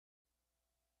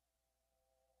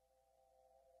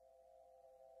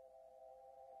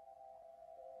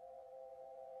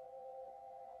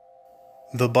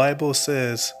The Bible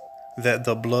says that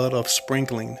the blood of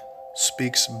sprinkling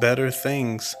speaks better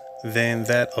things than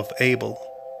that of Abel.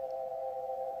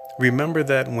 Remember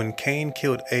that when Cain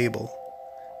killed Abel,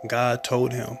 God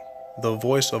told him, "The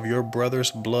voice of your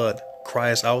brother's blood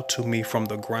cries out to me from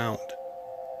the ground."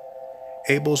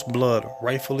 Abel's blood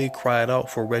rightfully cried out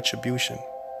for retribution,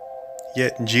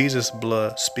 yet Jesus'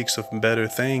 blood speaks of better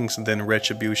things than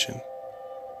retribution.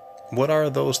 What are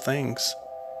those things?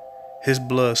 His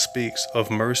blood speaks of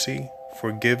mercy,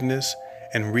 forgiveness,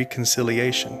 and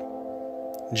reconciliation.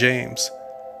 James,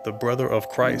 the brother of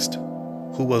Christ,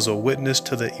 who was a witness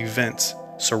to the events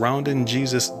surrounding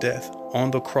Jesus' death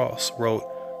on the cross, wrote,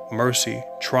 "Mercy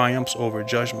triumphs over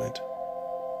judgment."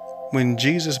 When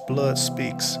Jesus' blood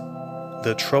speaks,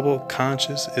 the troubled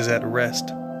conscience is at rest,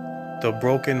 the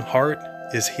broken heart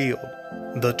is healed,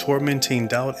 the tormenting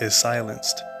doubt is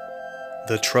silenced,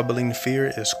 the troubling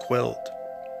fear is quelled.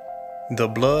 The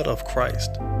blood of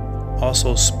Christ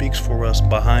also speaks for us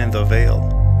behind the veil,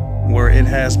 where it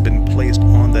has been placed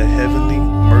on the heavenly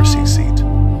mercy seat.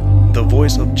 The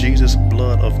voice of Jesus'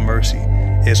 blood of mercy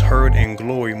is heard in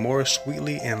glory more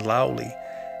sweetly and loudly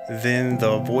than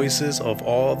the voices of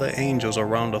all the angels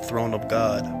around the throne of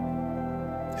God.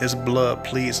 His blood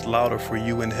pleads louder for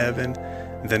you in heaven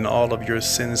than all of your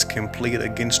sins can plead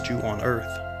against you on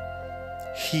earth.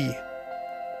 He,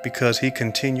 because he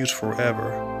continues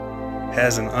forever,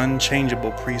 has an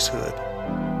unchangeable priesthood.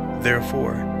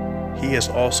 Therefore, he is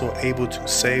also able to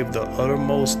save the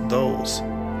uttermost those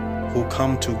who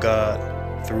come to God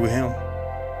through him,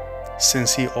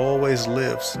 since he always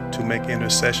lives to make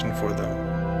intercession for them.